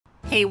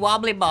Hey,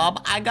 Wobbly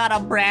Bob, I got a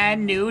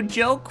brand new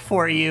joke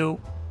for you.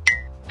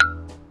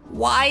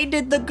 Why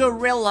did the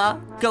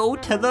gorilla go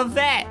to the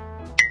vet?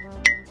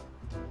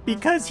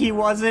 Because he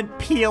wasn't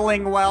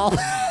peeling well.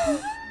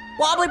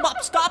 Wobbly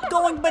Bob, stop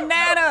going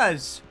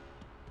bananas!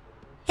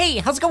 Hey,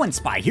 how's it going,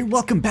 Spy here?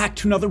 Welcome back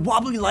to another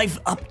Wobbly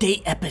Life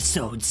update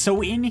episode.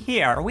 So in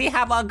here, we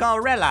have a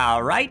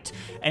gorilla, right?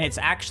 And it's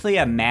actually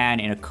a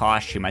man in a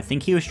costume. I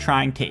think he was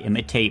trying to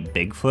imitate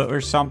Bigfoot or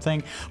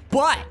something.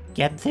 But,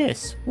 get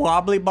this,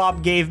 Wobbly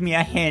Bob gave me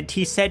a hint.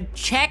 He said,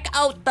 check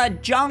out the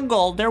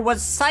jungle. There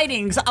was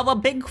sightings of a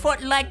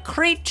Bigfoot-like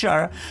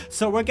creature.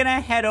 So we're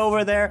gonna head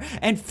over there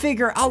and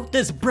figure out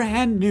this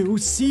brand new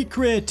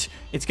secret.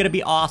 It's gonna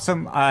be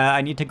awesome.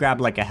 I need to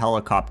grab like a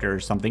helicopter or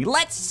something.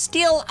 Let's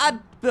steal a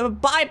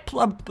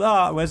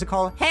what is it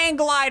called? Hang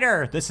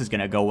glider. This is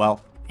gonna go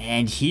well.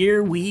 And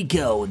here we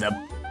go. The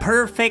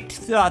perfect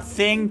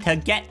thing to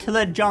get to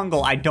the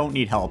jungle. I don't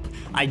need help.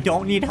 I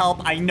don't need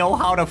help. I know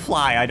how to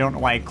fly. I don't know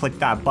why I clicked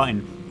that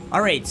button.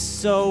 All right,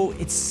 so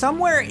it's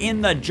somewhere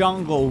in the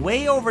jungle.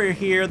 Way over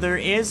here, there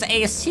is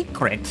a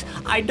secret.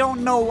 I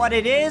don't know what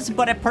it is,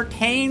 but it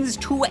pertains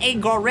to a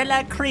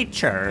gorilla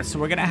creature. So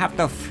we're gonna have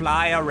to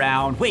fly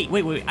around. Wait.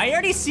 I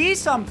already see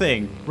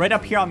something right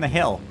up here on the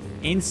hill.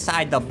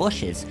 Inside the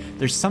bushes.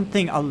 There's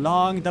something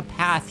along the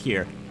path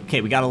here.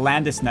 Okay, we gotta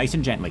land this nice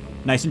and gently.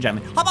 Nice and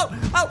gently. How about,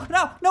 oh,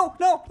 no,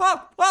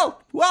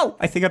 whoa.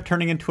 I think I'm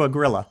turning into a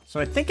gorilla. So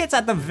I think it's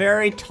at the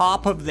very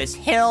top of this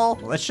hill.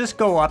 Let's just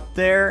go up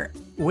there.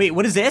 Wait,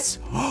 what is this?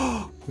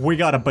 We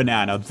got a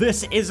banana.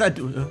 This is a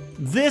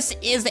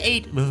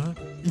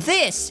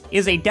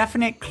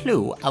definite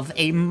clue of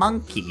a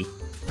monkey.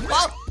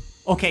 Well,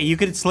 okay, you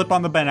could slip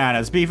on the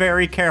bananas. Be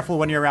very careful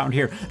when you're around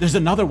here. There's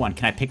another one.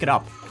 Can I pick it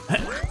up?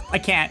 I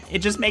can't. It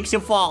just makes you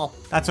fall.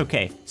 That's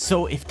okay.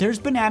 So if there's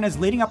bananas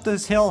leading up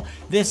this hill,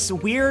 this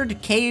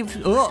weird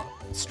cave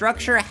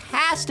structure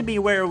has to be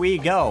where we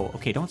go.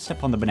 Okay, don't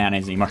step on the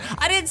bananas anymore.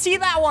 I didn't see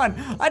that one.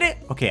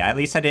 Okay, at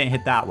least I didn't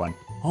hit that one.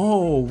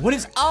 Oh, what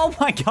is, oh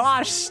my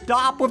gosh,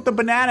 stop with the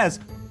bananas.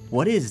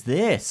 What is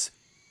this?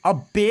 A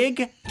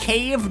big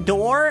cave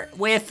door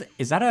with,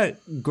 is that a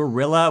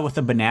gorilla with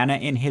a banana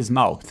in his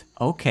mouth?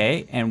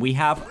 Okay, and we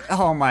have,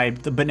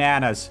 the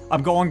bananas.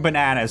 I'm going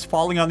bananas,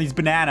 falling on these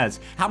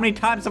bananas. How many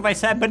times have I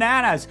said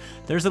bananas?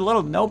 There's a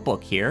little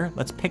notebook here.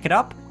 Let's pick it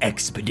up.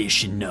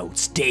 Expedition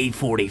notes, day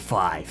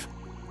 45.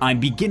 I'm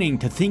beginning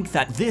to think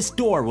that this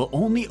door will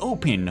only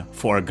open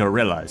for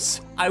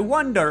gorillas. I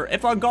wonder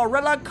if a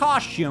gorilla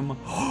costume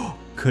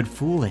could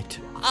fool it.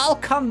 I'll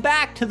come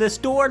back to this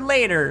door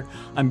later.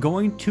 I'm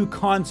going to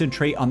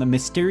concentrate on the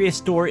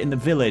mysterious door in the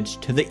village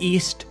to the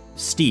east,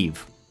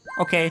 Steve.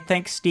 Okay,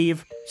 thanks,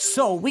 Steve.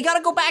 So, we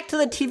gotta go back to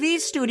the TV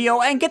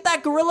studio and get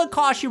that gorilla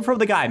costume from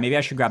the guy. Maybe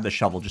I should grab the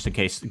shovel just in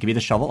case. Give me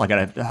the shovel. I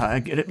gotta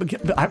get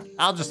it.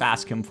 I'll just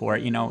ask him for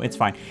it, you know, it's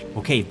fine.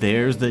 Okay,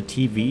 there's the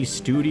TV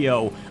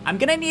studio. I'm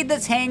gonna need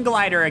this hang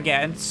glider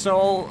again,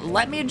 so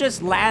let me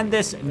just land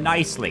this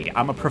nicely.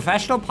 I'm a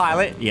professional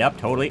pilot. Yep,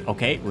 totally.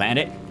 Okay, land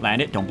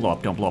it. Don't blow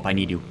up. I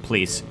need you,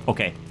 please.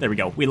 Okay, there we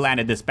go. We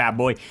landed this bad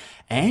boy.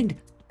 And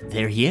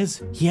there he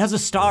is. He has a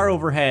star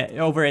over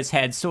his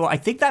head, so I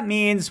think that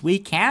means we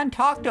can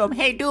talk to him.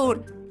 Hey,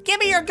 dude, give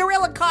me your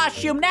gorilla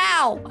costume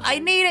now. I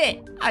need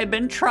it. I've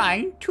been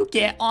trying to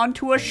get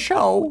onto a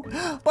show,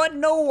 but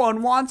no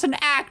one wants an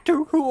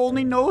actor who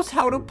only knows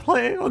how to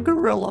play a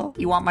gorilla.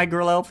 You want my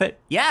gorilla outfit?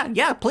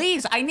 Yeah,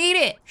 please. I need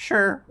it.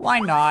 Sure, why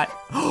not?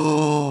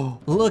 Oh,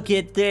 look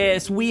at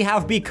this. We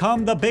have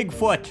become the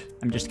Bigfoot.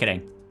 I'm just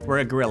kidding. We're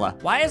a gorilla.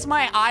 Why is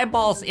my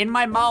eyeballs in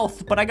my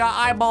mouth, but I got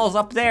eyeballs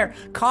up there?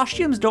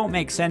 Costumes don't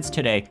make sense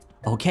today.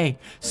 Okay,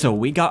 so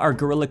we got our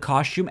gorilla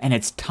costume and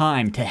it's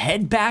time to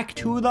head back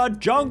to the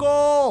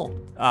jungle.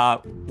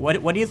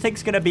 What do you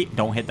think's gonna be?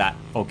 Don't hit that,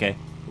 okay.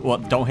 Well,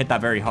 don't hit that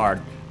very hard.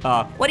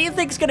 What do you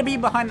think's gonna be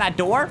behind that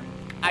door?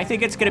 I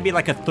think it's gonna be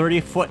like a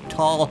 30-foot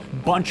tall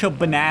bunch of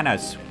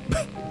bananas.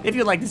 If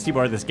you'd like to see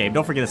more of this game,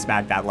 don't forget to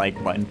smack that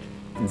like button.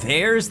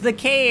 There's the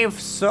cave,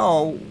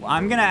 so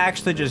I'm gonna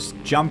actually just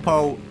jump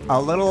out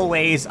a little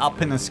ways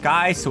up in the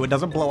sky so it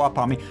doesn't blow up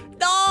on me.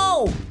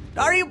 No!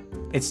 Are you?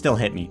 It still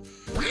hit me.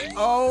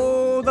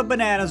 Oh, the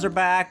bananas are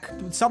back.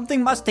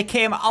 Something must have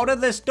came out of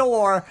this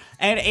door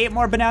and ate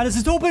more bananas.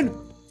 It's open!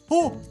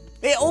 Oh,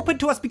 it opened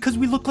to us because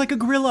we look like a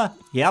gorilla.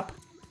 Yep,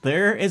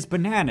 there is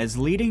bananas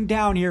leading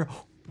down here.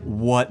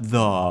 What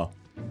the?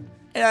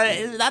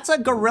 That's a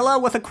gorilla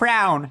with a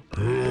crown.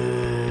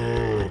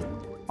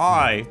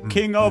 I,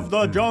 king of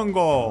the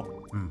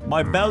jungle,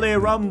 my belly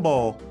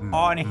rumble.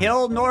 On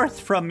hill north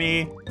from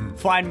me,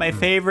 find my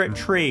favorite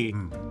tree.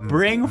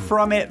 Bring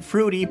from it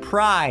fruity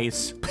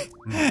prize.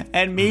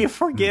 And me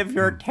forgive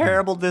your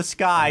terrible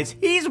disguise.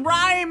 He's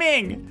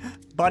rhyming!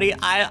 Buddy,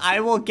 I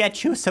will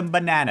get you some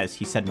bananas.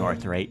 He said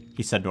north, right?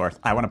 He said north.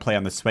 I want to play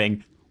on the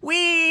swing.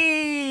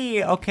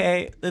 Whee!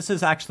 Okay, this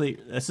is actually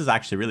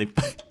really,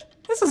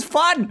 this is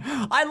fun.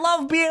 I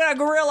love being a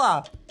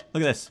gorilla.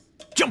 Look at this.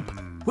 Jump!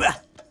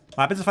 What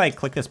happens if I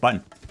click this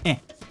button?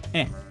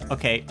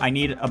 Okay, I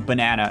need a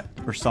banana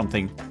or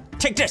something.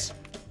 Take this!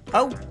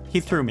 Oh, he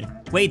threw me.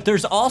 Wait,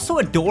 there's also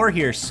a door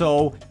here,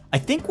 so I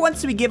think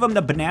once we give him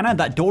the banana,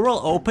 that door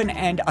will open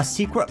and a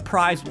secret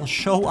prize will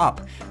show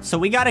up. So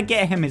we gotta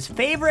get him his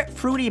favorite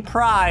fruity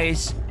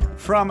prize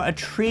from a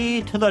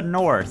tree to the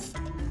north.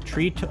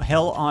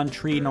 Hill on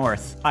tree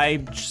north.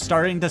 I'm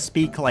starting to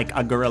speak like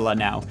a gorilla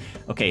now.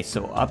 Okay,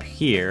 so up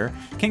here.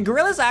 Can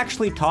gorillas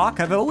actually talk?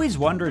 I've always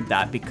wondered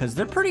that because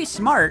they're pretty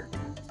smart.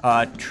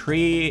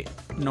 Tree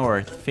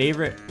north,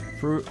 favorite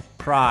fruit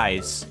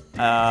prize.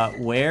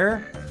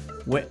 Where?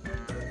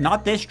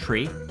 Not this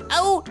tree.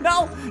 Oh,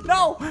 no!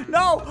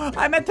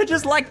 I meant to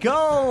just let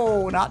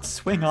go, not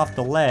swing off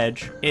the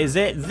ledge. Is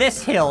it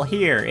this hill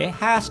here? It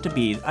has to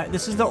be.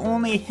 This is the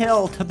only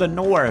hill to the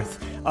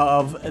north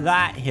of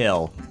that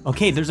hill.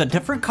 Okay, there's a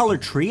different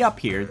colored tree up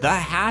here.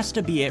 That has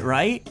to be it,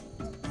 right?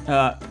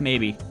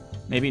 Maybe.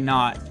 Maybe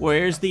not.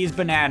 Where's these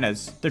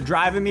bananas? They're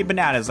driving me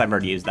bananas. I've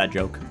already used that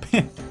joke.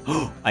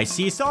 I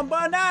see some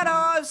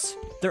bananas.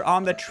 They're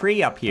on the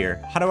tree up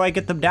here. How do I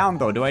get them down,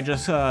 though? Do I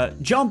just,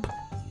 jump?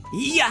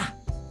 Yeah!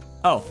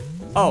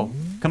 Oh,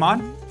 come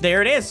on.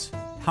 There it is.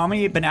 How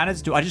many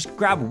bananas do I just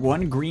grab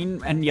one green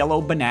and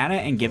yellow banana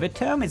and give it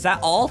to him? Is that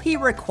all he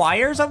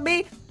requires of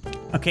me?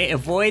 Okay,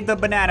 avoid the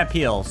banana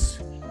peels.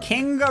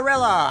 King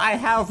Gorilla, I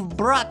have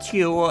brought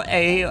you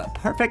a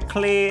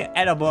perfectly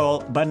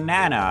edible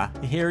banana.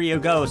 Here you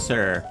go,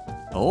 sir.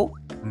 Oh,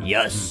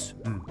 yes.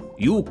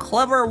 You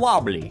clever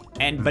Wobbly.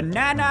 And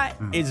banana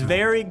is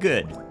very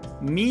good.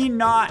 Me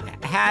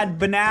not had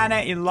banana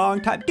in long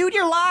time. Dude,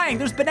 you're lying.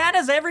 There's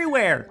bananas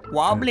everywhere.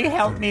 Wobbly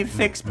helped me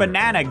fix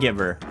banana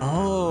giver.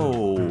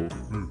 Oh.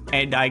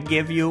 And I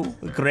give you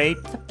a great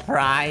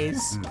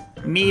prize.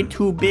 Me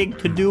too big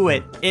to do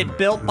it. It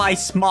built by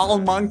small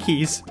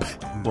monkeys.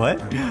 What?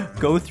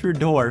 Go through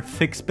door,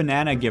 fix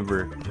banana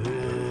giver.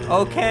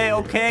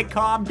 Okay,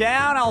 calm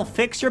down. I'll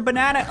fix your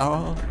banana.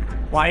 Oh,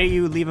 why are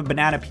you leaving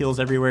banana peels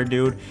everywhere,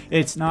 dude?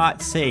 It's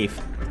not safe.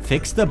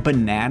 Fix the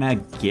banana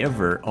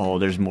giver. Oh,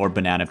 there's more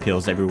banana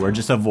peels everywhere.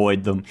 Just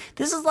avoid them.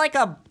 This is like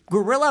a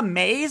gorilla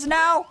maze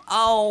now?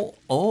 Oh,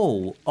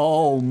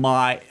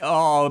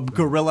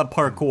 gorilla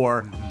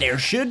parkour. There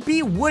should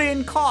be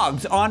wooden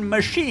cogs on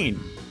machine.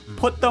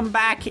 Put them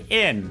back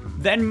in.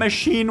 Then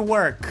machine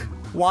work.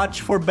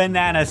 Watch for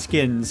banana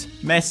skins.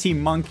 Messy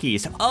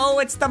monkeys. Oh,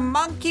 it's the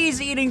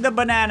monkeys eating the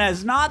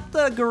bananas, not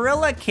the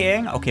Gorilla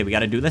King. Okay, we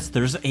gotta do this.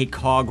 There's a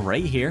cog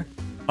right here.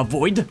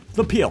 Avoid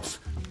the peels.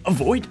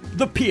 Avoid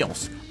the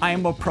peels. I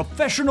am a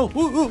professional.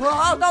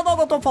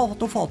 No,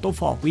 don't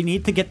fall. We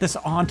need to get this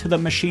onto the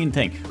machine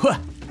thing.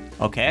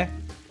 Okay.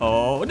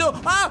 Oh, no.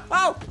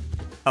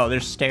 Oh,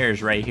 there's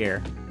stairs right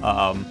here.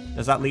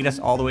 Does that lead us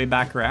all the way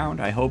back around?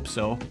 I hope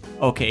so.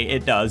 Okay,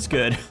 it does.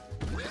 Good.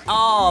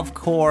 Oh, of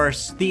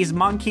course. These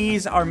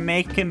monkeys are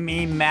making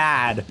me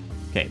mad.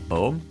 Okay,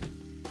 boom.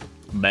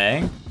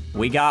 Bang.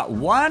 We got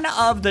one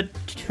of the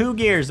 2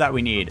 gears that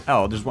we need.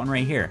 Oh, there's one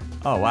right here.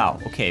 Oh, wow.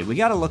 Okay, we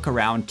gotta look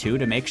around too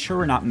to make sure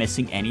we're not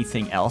missing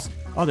anything else.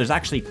 Oh, there's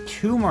actually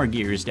 2 more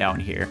gears down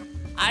here.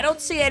 I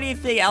don't see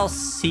anything else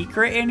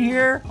secret in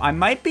here. I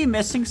might be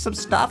missing some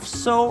stuff,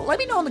 so let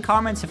me know in the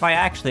comments if I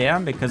actually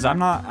am, because I'm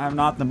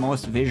not the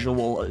most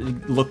visual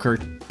looker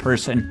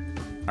person.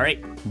 All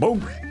right,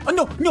 boom.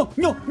 Oh,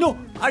 no.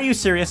 Are you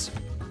serious?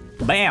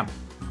 Bam.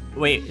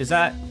 Wait, is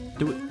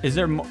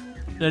there more?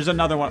 There's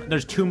another one.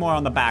 There's 2 more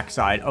on the back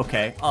side.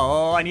 Okay.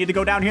 Oh, I need to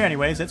go down here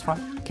anyways. It's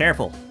fine.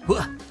 Careful.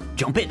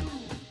 Jump it.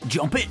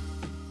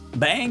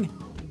 Bang.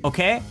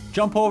 Okay,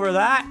 jump over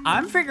that.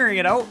 I'm figuring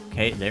it out.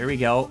 Okay, there we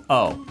go.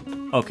 Oh,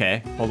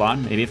 okay. Hold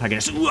on. Maybe if I can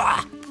just...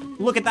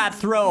 Look at that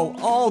throw.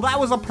 Oh, that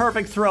was a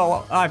perfect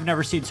throw. I've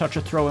never seen such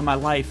a throw in my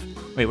life.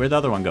 Wait, where'd the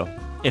other one go?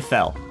 It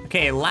fell.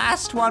 Okay,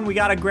 last one we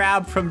gotta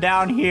grab from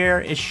down here.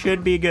 It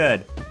should be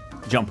good.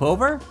 Jump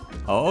over.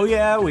 Oh,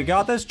 yeah, we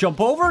got this. Jump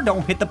over.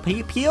 Don't hit the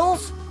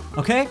peels.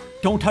 Okay,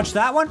 don't touch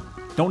that one.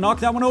 Don't knock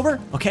that one over.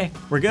 Okay,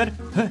 we're good.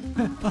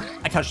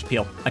 I touched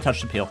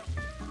the peel.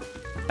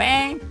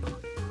 Bang.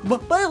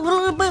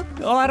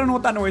 Oh, I don't know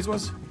what that noise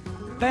was.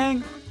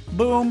 Bang,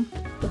 boom,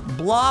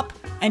 blop,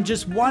 and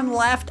just one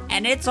left,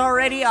 and it's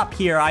already up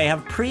here. I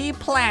have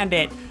pre-planned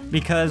it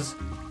because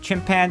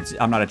chimpanzee,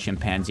 I'm not a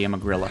chimpanzee, I'm a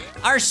gorilla,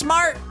 are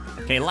smart.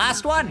 Okay,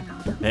 last one.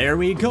 There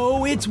we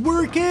go, it's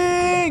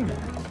working.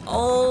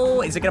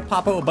 Oh, is it gonna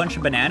pop out a bunch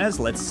of bananas?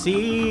 Let's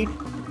see.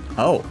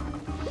 Oh,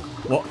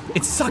 well,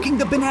 it's sucking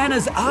the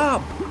bananas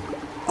up.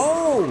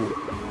 Oh,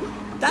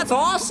 that's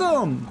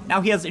awesome. Now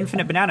he has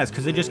infinite bananas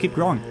because they just keep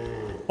growing.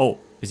 Oh,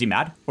 is he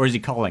mad? Or is he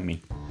calling me?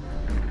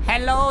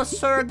 Hello,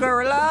 Sir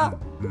Gorilla.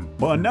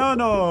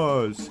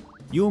 Bananas.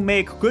 You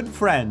make good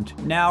friend.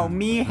 Now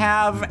me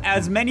have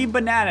as many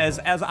bananas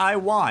as I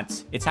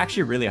want. It's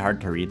actually really hard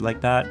to read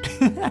like that.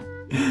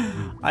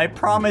 I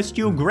promised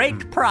you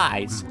great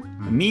prize.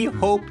 Me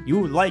hope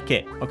you like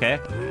it. Okay.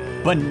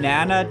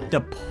 Banana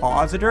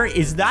depositor.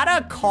 Is that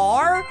a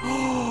car?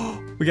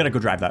 We gotta go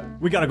drive that.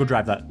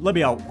 Let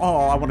me out.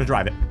 Oh, I want to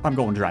drive it. I'm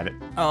going to drive it.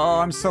 Oh,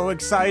 I'm so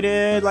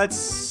excited. Let's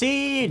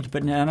see.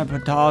 Banana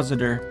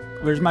depositor.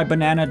 Where's my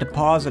banana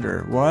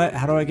depositor? What?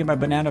 How do I get my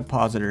banana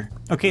depositor?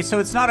 Okay, so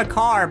it's not a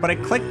car, but I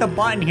click the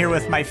button here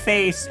with my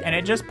face and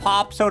it just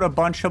pops out a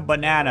bunch of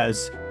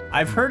bananas.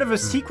 I've heard of a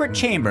secret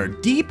chamber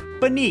deep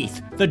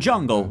beneath the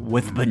jungle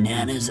with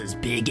bananas as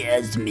big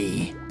as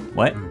me.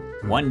 What?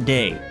 One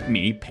day,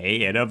 me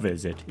pay it a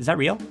visit. Is that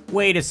real?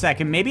 Wait a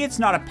second, maybe it's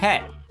not a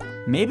pet.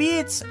 Maybe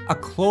it's a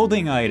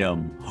clothing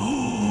item.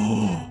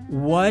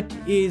 What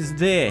is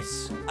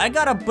this? I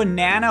got a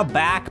banana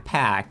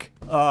backpack.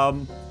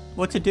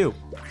 What's it do?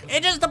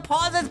 It just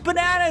deposits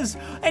bananas,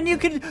 and you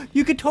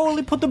could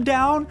totally put them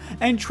down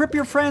and trip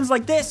your friends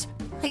like this.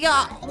 I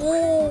got,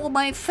 oh,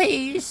 my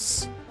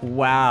face.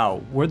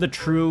 Wow, we're the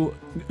true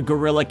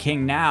Gorilla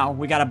King now.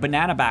 We got a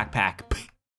banana backpack.